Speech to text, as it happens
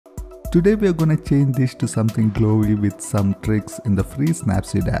Today we are going to change this to something glowy with some tricks in the free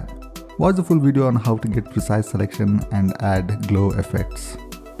Snapseed app. Watch the full video on how to get precise selection and add glow effects.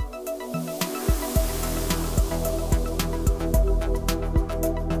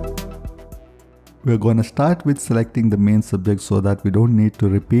 We are going to start with selecting the main subject so that we don't need to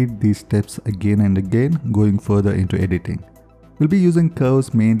repeat these steps again and again going further into editing. We'll be using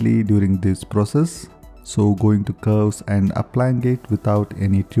curves mainly during this process. So going to curves and applying it without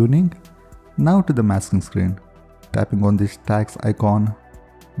any tuning. Now to the masking screen. Tapping on this tags icon,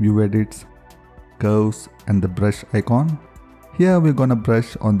 view edits, curves and the brush icon. Here we're gonna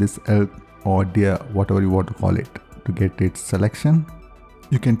brush on this elk or deer, whatever you want to call it, to get its selection.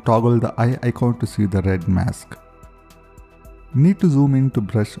 You can toggle the eye icon to see the red mask. Need to zoom in to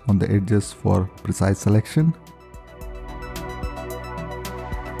brush on the edges for precise selection.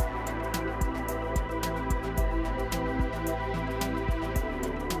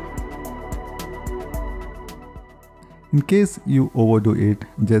 In case you overdo it,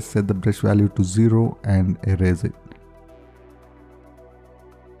 just set the brush value to 0 and erase it.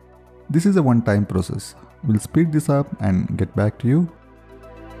 This is a one-time process. We'll speed this up and get back to you.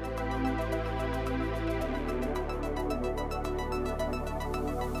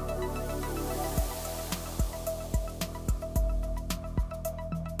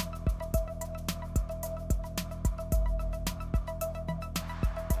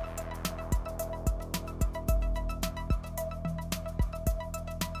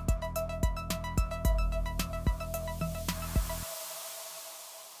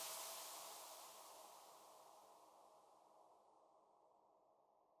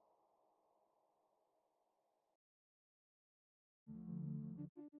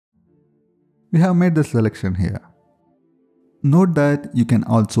 We have made the selection here. Note that you can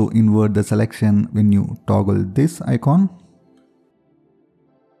also invert the selection when you toggle this icon.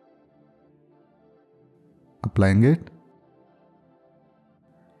 Applying it.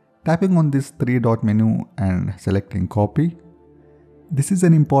 Tapping on this 3-dot menu and selecting copy. This is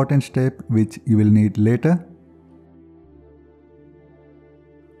an important step which you will need later.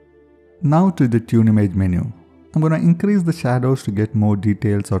 Now to the tune image menu. I'm going to increase the shadows to get more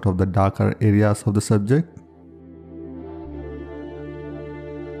details out of the darker areas of the subject.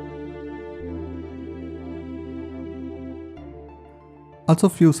 Also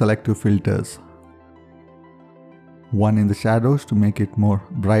few selective filters. One in the shadows to make it more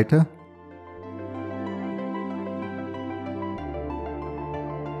brighter.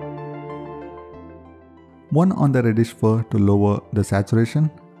 One on the reddish fur to lower the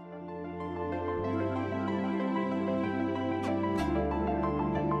saturation.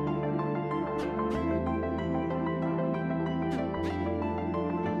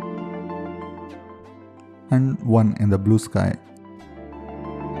 And one in the blue sky.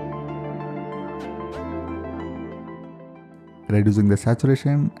 Reducing the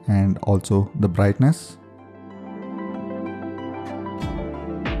saturation and also the brightness.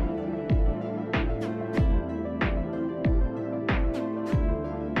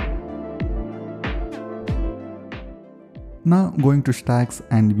 Now going to stacks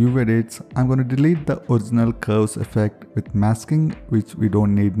and view edits, I'm going to delete the original curves effect with masking, which we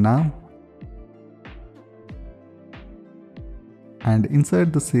don't need now. And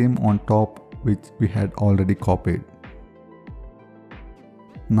insert the same on top, which we had already copied.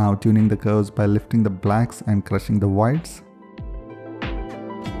 Now tuning the curves by lifting the blacks and crushing the whites.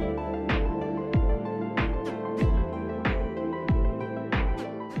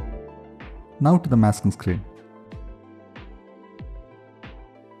 Now to the masking screen.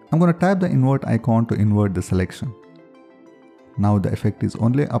 I'm going to tap the invert icon to invert the selection. Now the effect is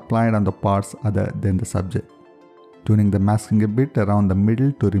only applied on the parts other than the subject. Tuning the masking a bit around the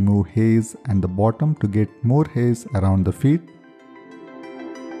middle to remove haze and the bottom to get more haze around the feet.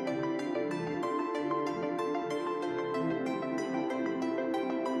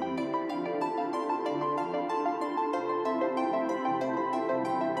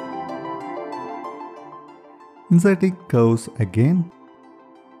 Inserting curves again.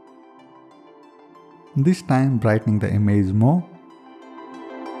 This time brightening the image more.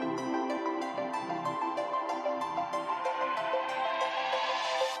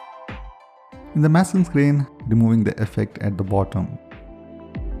 In the masking screen, removing the effect at the bottom.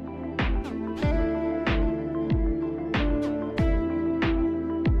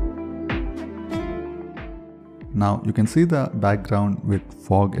 Now you can see the background with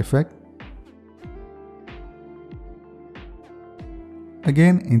fog effect.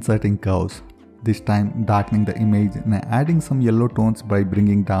 Again inserting curves, this time darkening the image and adding some yellow tones by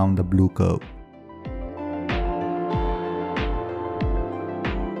bringing down the blue curve.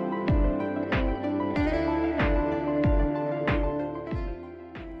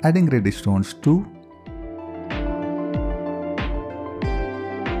 Adding reddish tones too.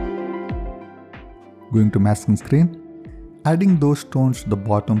 Going to masking screen. Adding those tones to the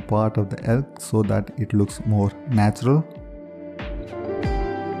bottom part of the elk so that it looks more natural.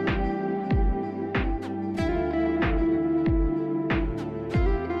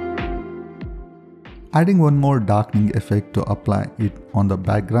 Adding one more darkening effect to apply it on the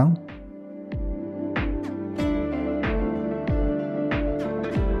background.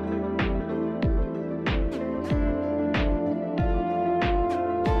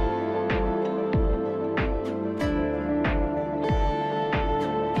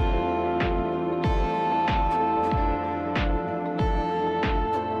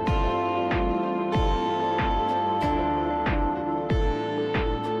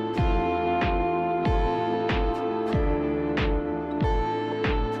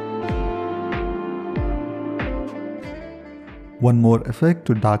 One more effect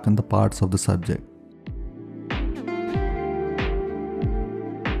to darken the parts of the subject.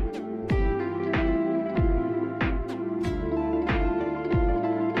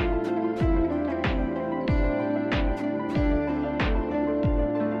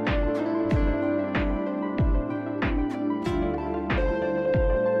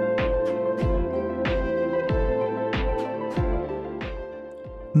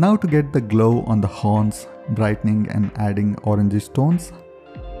 Now to get the glow on the horns, brightening and adding orangish tones.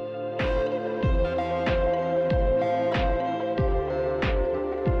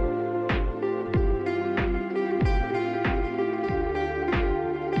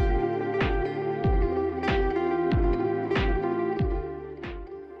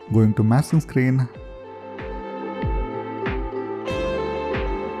 Going to masking screen.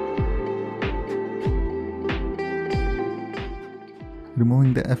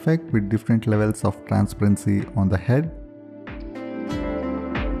 Removing the effect with different levels of transparency on the head.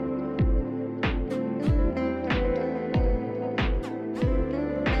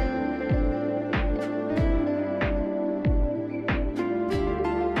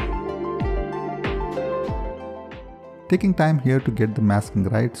 Taking time here to get the masking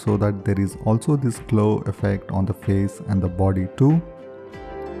right so that there is also this glow effect on the face and the body too.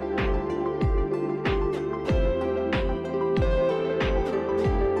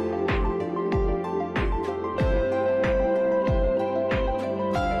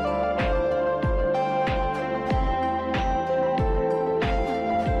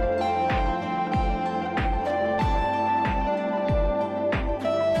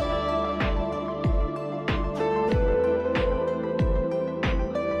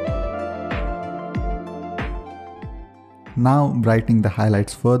 Now brightening the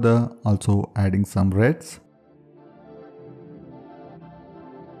highlights further, also adding some reds.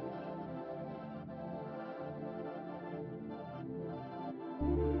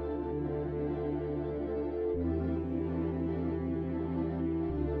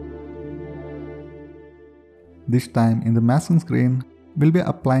 This time in the masking screen, we'll be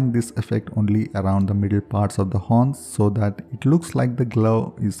applying this effect only around the middle parts of the horns so that it looks like the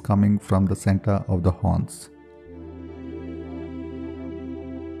glow is coming from the center of the horns.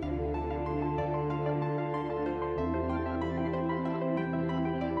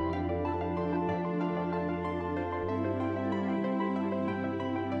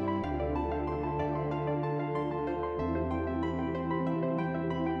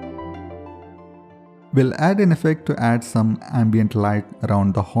 We'll add an effect to add some ambient light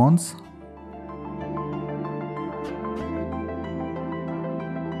around the horns.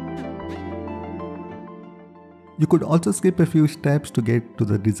 You could also skip a few steps to get to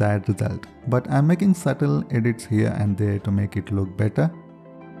the desired result, but I'm making subtle edits here and there to make it look better.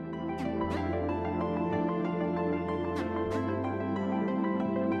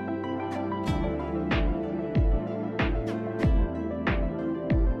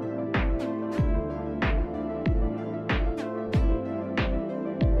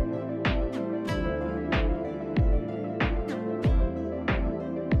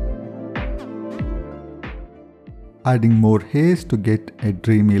 Adding more haze to get a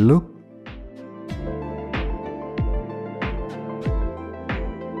dreamy look.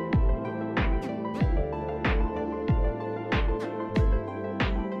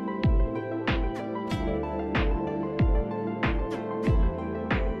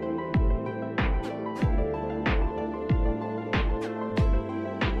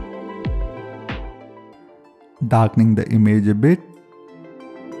 Darkening the image a bit.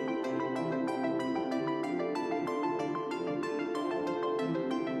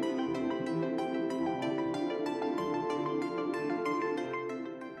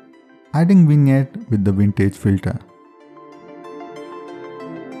 Adding vignette with the vintage filter.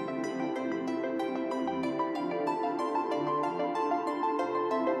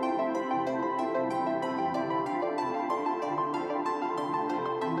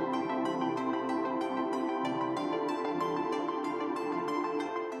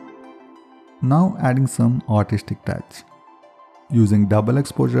 Now adding some artistic touch. Using double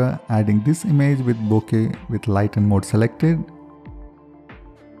exposure, adding this image with bokeh with lighten mode selected.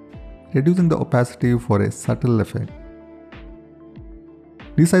 Reducing the opacity for a subtle effect.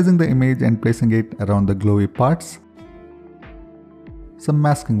 Resizing the image and placing it around the glowy parts. Some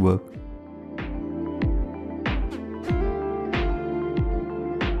masking work.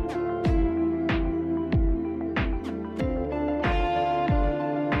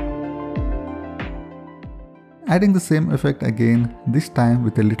 Adding the same effect again, this time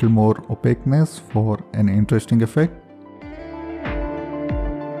with a little more opaqueness for an interesting effect.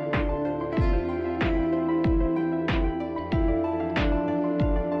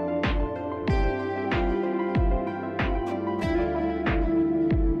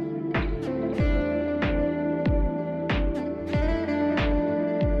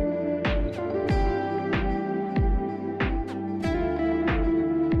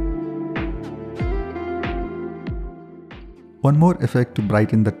 One more effect to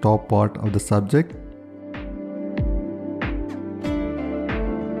brighten the top part of the subject.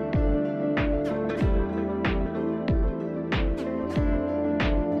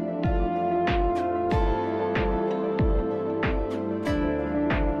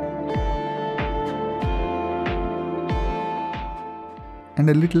 And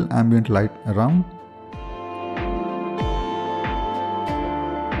a little ambient light around.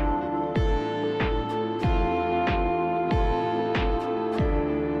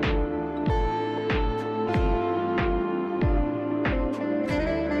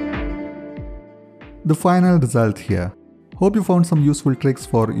 The final result here. Hope you found some useful tricks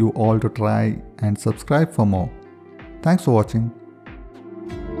for you all to try and subscribe for more. Thanks for watching.